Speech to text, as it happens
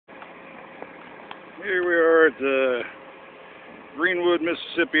Here we are at the Greenwood,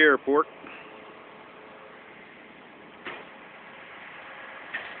 Mississippi airport.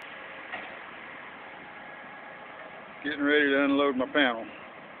 Getting ready to unload my panel.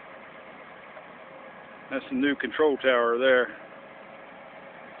 That's the new control tower there.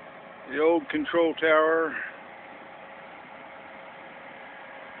 The old control tower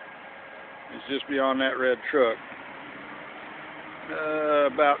is just beyond that red truck.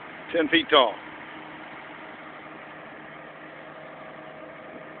 About 10 feet tall.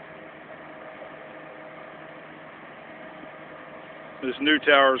 This new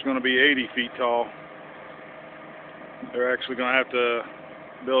tower is going to be 80 feet tall. They're actually going to have to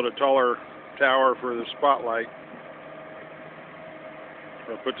build a taller tower for the spotlight.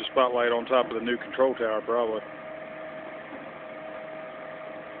 Or put the spotlight on top of the new control tower, probably.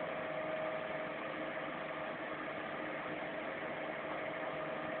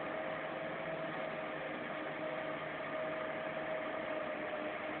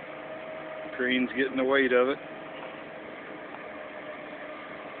 Crane's getting the weight of it.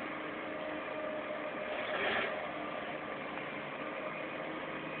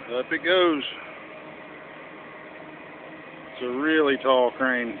 Up it goes. It's a really tall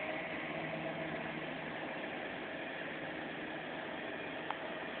crane.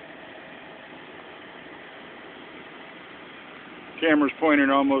 Camera's pointing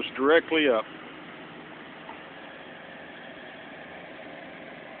almost directly up.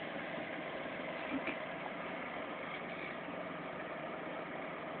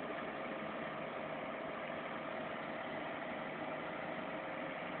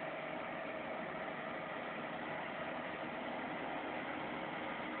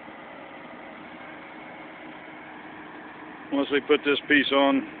 Once they put this piece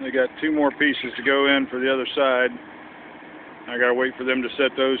on, they got two more pieces to go in for the other side. I gotta wait for them to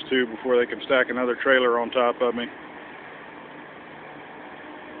set those two before they can stack another trailer on top of me.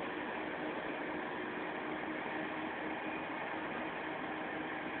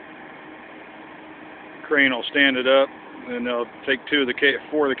 Crane will stand it up, and they'll take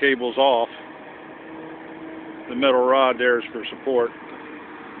four of the cables off. The metal rod there is for support.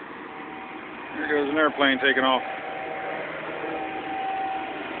 There goes an airplane taking off.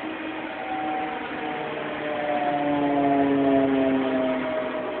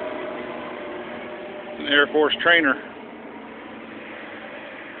 An Air Force trainer.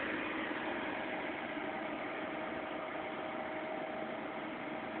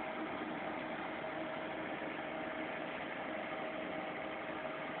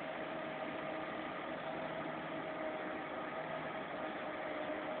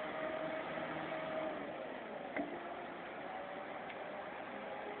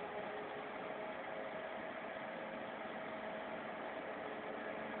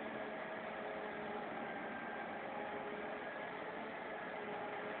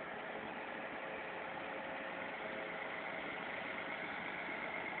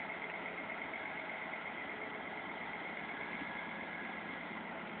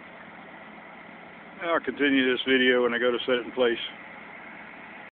 I'll continue this video when I go to set it in place.